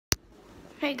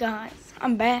Hey guys,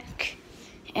 I'm back,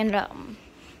 and I'm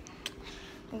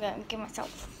gonna give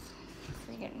myself a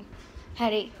freaking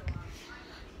headache.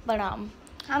 But I'm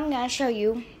gonna show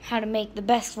you how to make the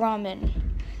best ramen.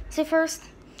 So first,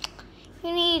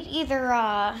 you need either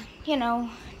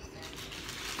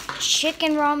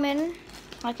chicken ramen,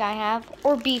 like I have,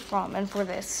 or beef ramen for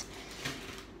this.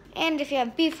 And if you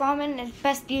have beef ramen, it's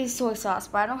best to use soy sauce.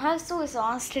 But I don't have soy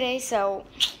sauce today, so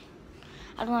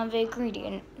I don't have the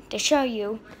ingredient to show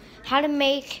you how to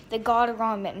make the God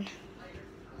Ramen.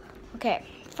 Okay,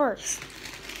 first,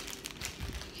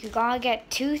 you gotta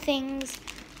get 2 things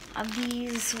of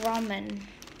these ramen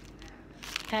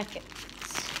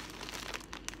packets.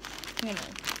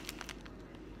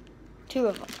 2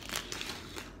 of them.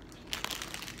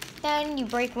 Then you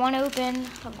break one open,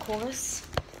 of course.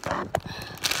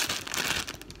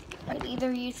 You can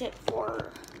either use it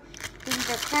for, you can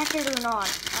either crack it or not.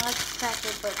 I like to crack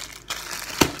it, but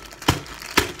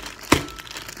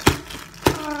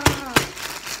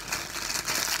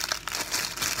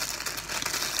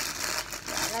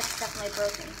that's definitely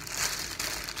broken.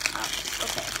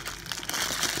 Okay.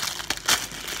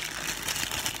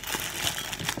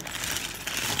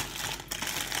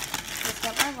 Let's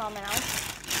get my ramen out.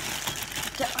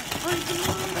 Get my freaking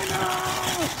ramen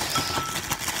out!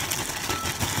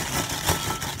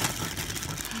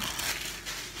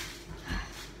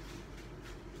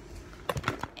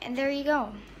 And there you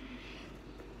go.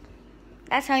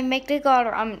 That's how you make the God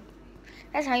ramen.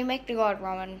 That's how you make the God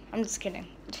ramen. I'm just kidding.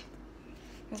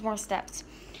 There's more steps.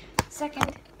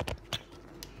 Second,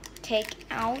 take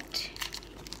out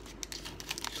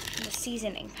the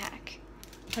seasoning pack.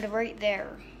 Put it right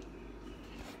there,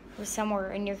 or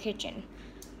somewhere in your kitchen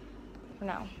for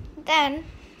now. Then,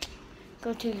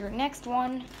 go to your next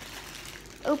one,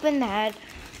 open that,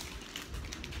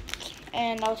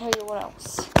 and I'll tell you what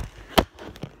else.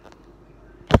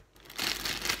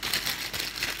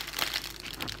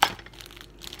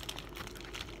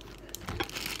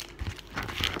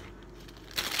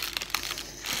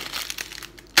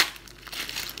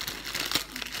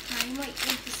 You might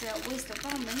think this is a waste of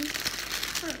ramen.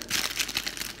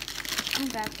 I'm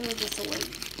gonna throw this away.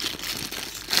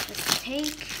 Just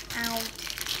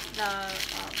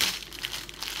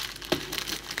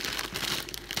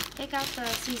take out the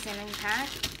seasoning pack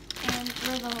and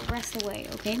throw the rest away,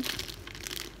 okay?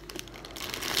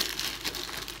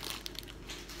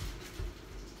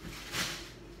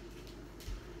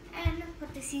 And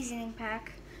put the seasoning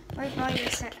pack right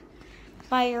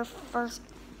by your first one.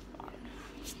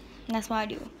 And that's what I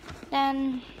do.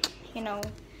 Then,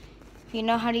 if you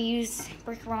know how to use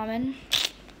brick ramen,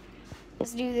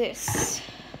 let's do this.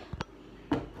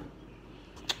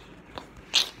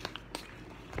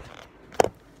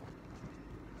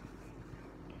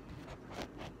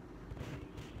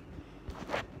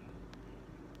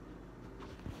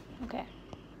 Okay.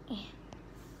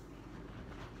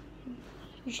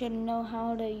 You should know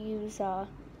how to use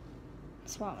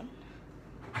this ramen.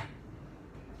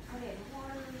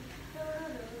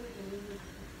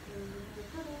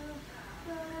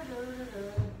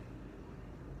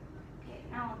 Okay,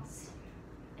 now it's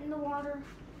in the water.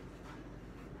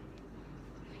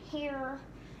 Here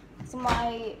is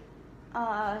my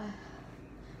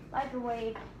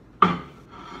microwave.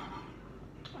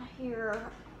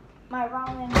 Here, my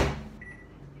ramen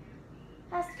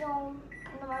has to go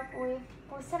in the microwave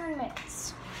for 7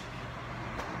 minutes.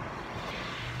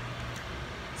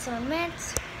 7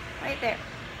 minutes, right there.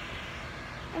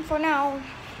 And for now,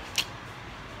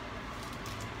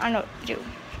 I know what to do.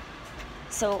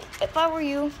 So if I were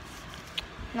you,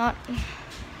 hold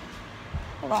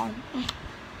on.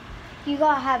 You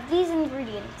gotta have these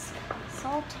ingredients: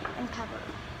 salt and pepper.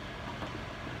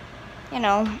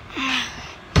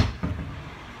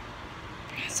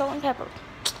 Salt and pepper.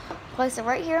 Place it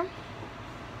right here.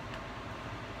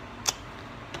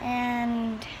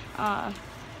 And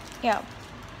yeah,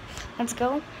 let's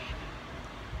go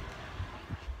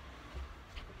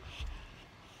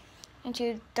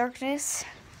into darkness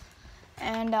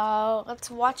and let's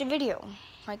watch a video,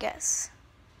 I guess.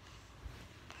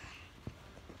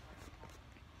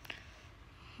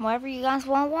 Whatever you guys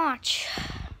want to watch.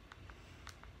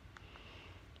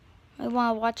 You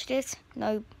want to watch this?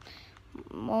 No.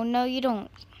 Well, no, you don't.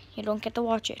 You don't get to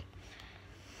watch it.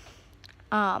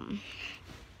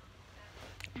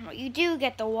 What you do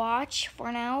get to watch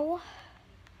for now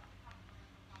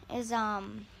is well,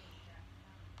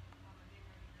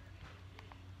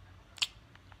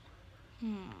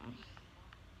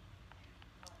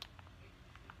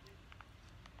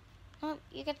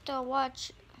 you get to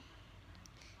watch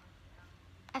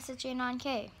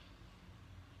SHA9K.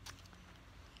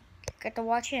 get to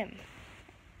watch him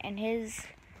and his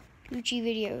Gucci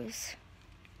videos.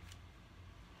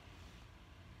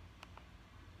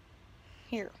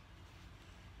 Here.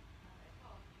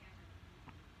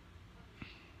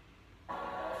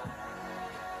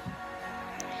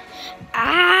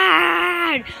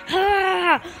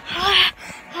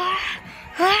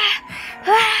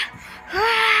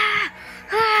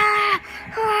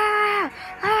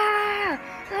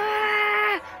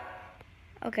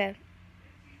 Okay,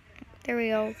 there we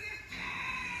go.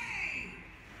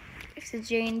 It's a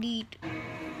J indeed.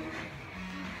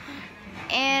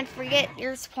 And forget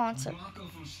your sponsor.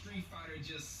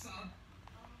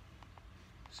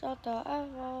 Shut the F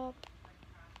up.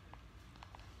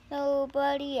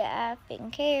 Nobody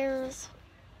effing cares.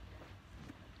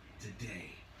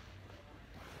 Today.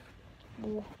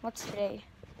 Ooh, what's today?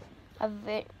 A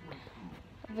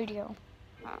video.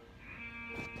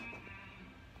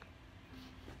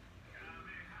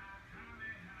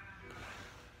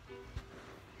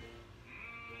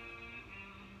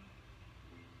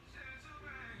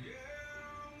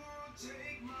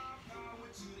 Take my power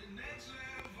to the next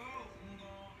level. I'm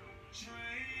gonna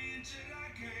train till I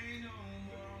can't no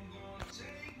more. I'm gonna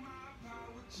take my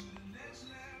power to the next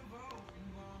level. I'm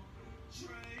gonna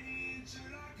train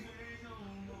till I can't no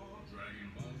more.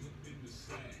 Dragon balls up in the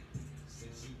sack,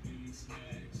 sensu bean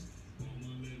snacks.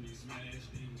 Mama let me smash,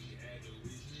 then we had to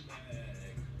wish me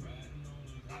back. Riding on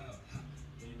the cloud,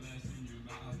 keep blasting your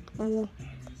mouth. Ooh. I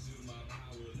consume my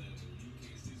power level. You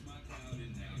can't sense my cloud,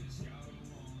 and now the scout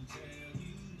won't tell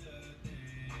you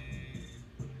nothing.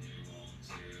 It won't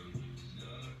tell you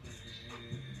nothing.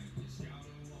 The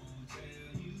scout won't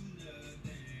tell you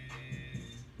nothing.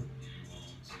 It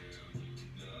won't tell you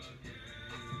nothing.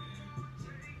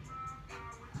 Take my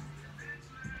power to the next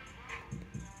level.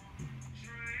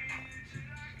 Train till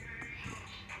I can't no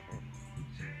more.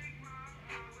 Take my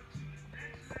power to the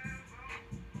next level.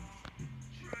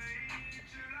 Train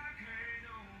till I can't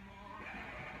no more.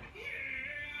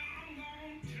 Yeah, I'm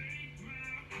gonna take my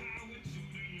power to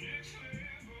the next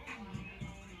level. I'm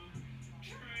gonna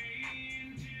train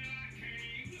till I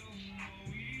can't no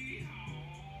more. Yeehaw.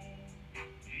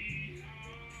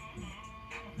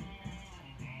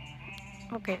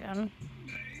 Okay then.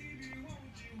 Baby,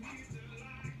 won't you hit the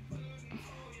like button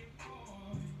for your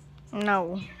boy?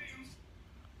 No.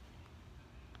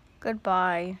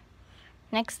 Goodbye.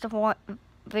 Next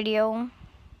video,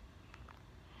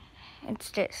 it's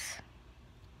this.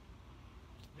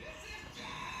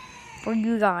 For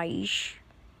you guys.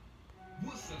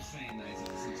 What's up, saying nice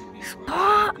to listen to me,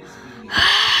 bro? This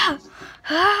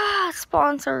video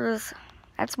Sponsors.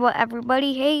 That's what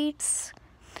everybody hates.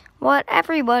 What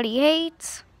everybody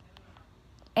hates.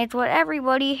 It's what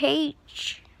everybody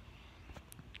hates.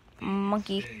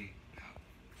 Monkey. Hey,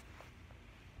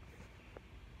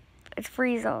 It's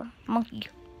Frieza. Monkey.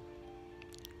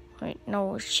 Wait,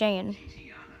 no, it's Shane.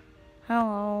 Chichiana.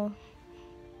 Hello.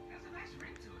 Has a nice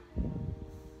ring to it.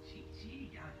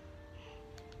 Chichiana.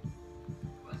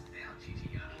 Bust down,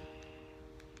 Chichiana.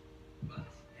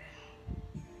 Bust down.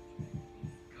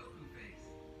 Goku face.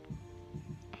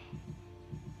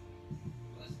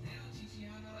 Bust down,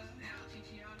 Chichiana. Bust down,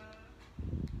 Chichiana.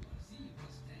 Wanna see you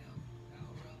bust down.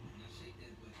 Power up. Now shake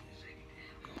that butt down. Shake it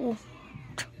down. Ooh.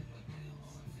 Make that butt down on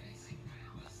my face.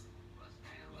 Bust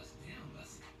down. Bust down.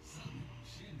 Bust something.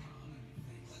 Shinra on your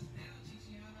face. Bust down,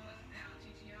 Chichiana. Bust down,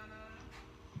 Chichiana.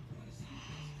 Wanna see you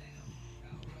bust down.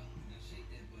 Power up. Now shake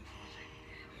that butt down. Shake it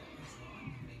down. It's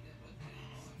gone. Now make that butt down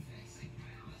on my face.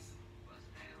 Bust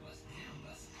down. Bust down.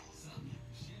 Bust something.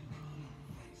 Shinra on your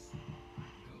face.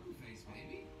 Goku face,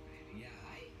 baby. Yeah,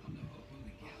 I'm the hope of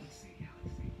the galaxy.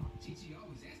 Chi-Chi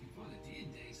always asks me for the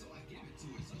din day, so I give it to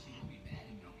her so she won't be mad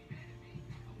at me.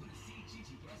 I wanna see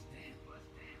Chi-Chi bust down.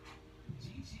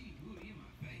 Chi-Chi booty in my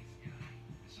face.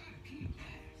 I shot a key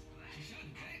blast. She shot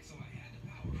it back, so I had to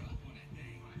power up on that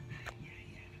thing. Yeah,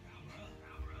 he had to power up.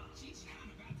 Chi-Chi, I'm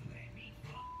about to let me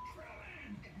fuck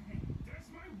Krillin.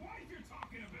 That's my wife you're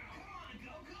talking about. Come on,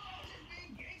 Goku. Just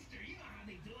being gangster. You know how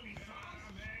they do in these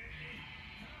songs.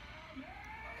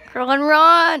 Krillin,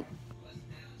 run! Bust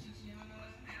down, Chichiana.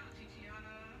 Bust down,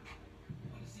 Chichiana.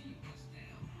 Wanna see you bust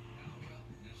down. Power up.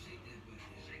 Now shake that butt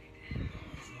down. Shake it down.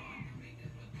 It's gone. Now make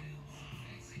that butt down on my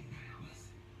face.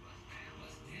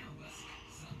 Bust down. Bust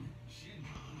something. Shinra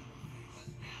on your face.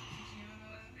 Bust down,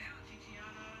 Chichiana. Bust down,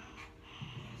 Chichiana.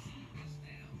 Wanna see you bust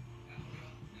down. Power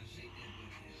up. Now shake that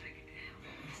butt down. Shake it down.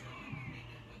 It's gone. Now make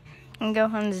that butt down. And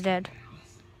Gohan's dead.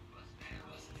 Bust down.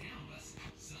 Bust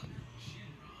something.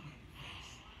 Shinra on your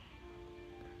face.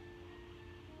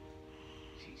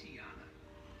 Chichiana.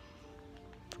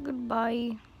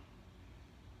 Goodbye.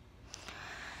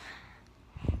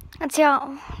 That's That's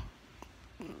how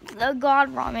the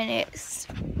God Ramen is.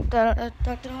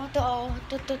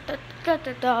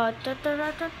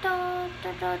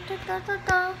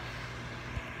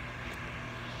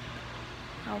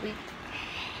 How we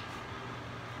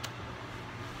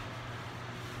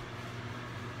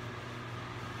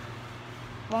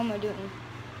What am I doing?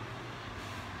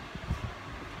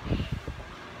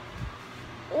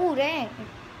 Oh, dang.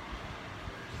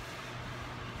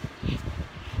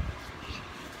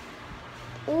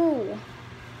 Ooh.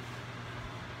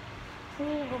 Ooh.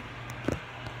 You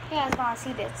guys gonna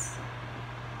see this.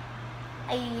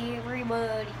 Hey,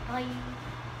 everybody. Hi.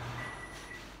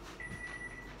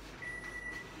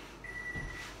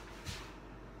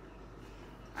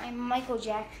 I'm Michael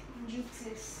Jack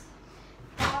Juxus.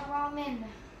 God Ramen.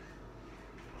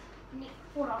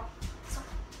 Hold on. So,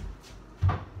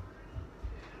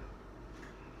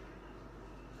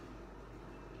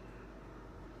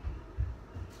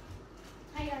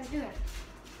 how you guys doing?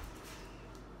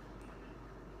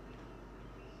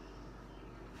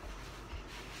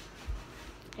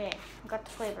 Okay, got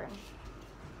the flavoring.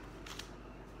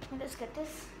 Let's get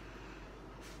this.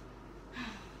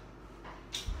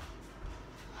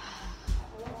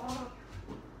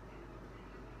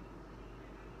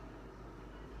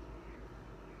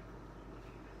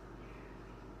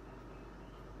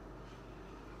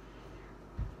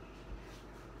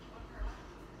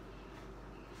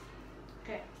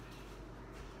 Okay.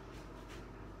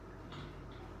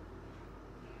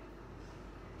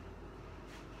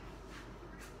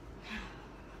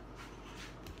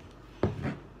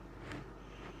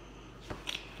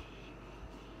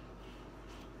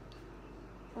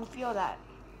 We'll feel that.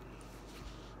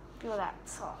 Feel that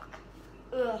sock.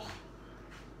 Ugh.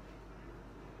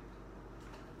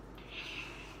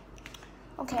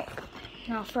 Okay,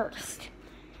 now first,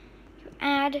 you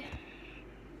add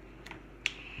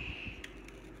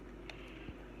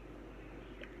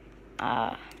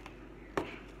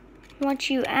what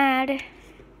you add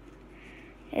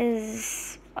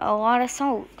is a lot of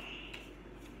salt,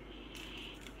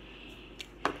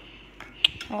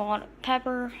 a lot of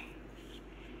pepper.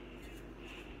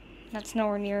 That's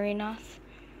nowhere near enough.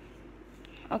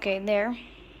 Okay, there.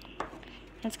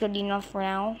 That's good enough for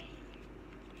now.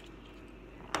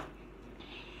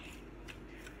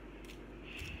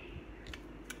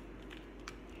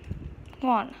 Come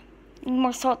on, need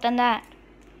more salt than that.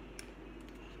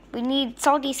 We need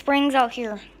salty springs out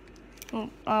here.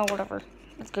 Whatever.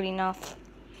 That's good enough.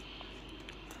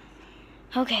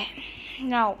 Okay,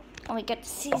 now let me get the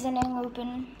seasoning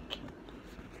open.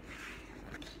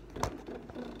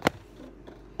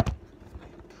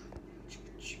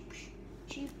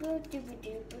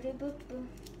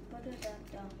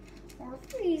 Or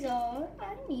freezer.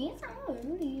 I need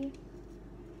salty.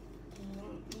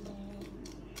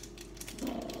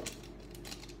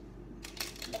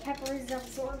 The pepper is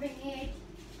absorbing it.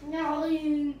 No.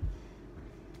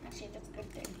 Actually, that's a good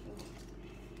thing.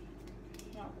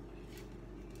 No.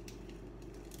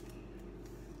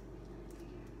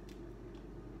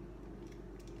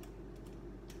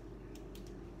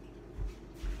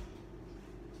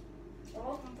 You're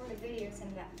welcome for the videos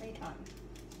in that free time.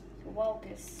 So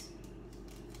Welcus.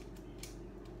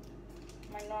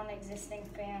 My non-existing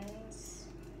fans.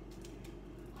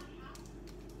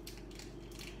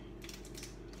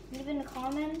 Leave in the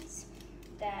comments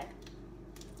that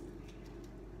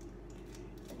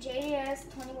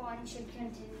JDS 21 should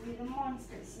continue the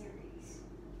Monster series.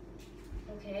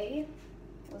 Okay?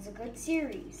 It was a good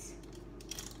series.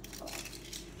 Oh.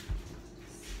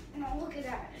 Now look at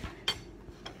that.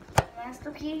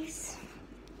 Masterpiece.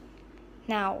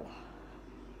 Now.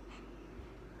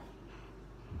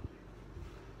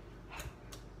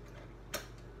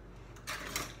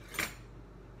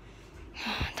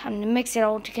 Time to mix it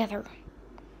all together.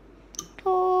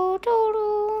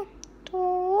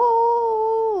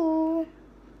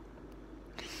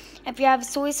 If you have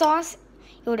soy sauce,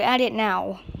 you would add it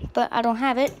now. But I don't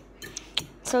have it.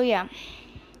 So yeah.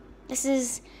 This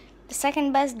is the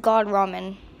second best God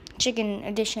Ramen chicken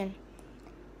edition.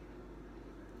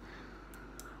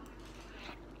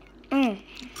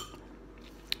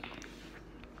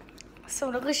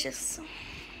 So delicious.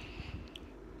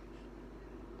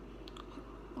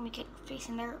 Let me get your face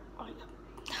in there. Oh,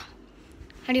 yeah.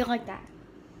 How do you like that?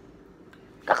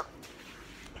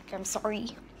 Okay, I'm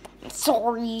sorry. I'm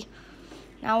sorry.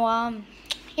 Now,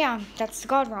 yeah, that's the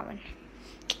God Ramen.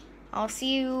 I'll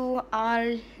see you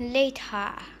all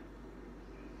later.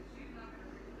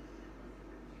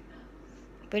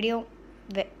 Video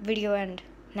end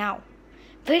now.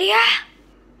 Video.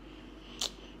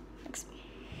 Next.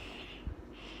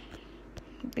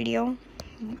 Video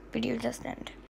video just ended.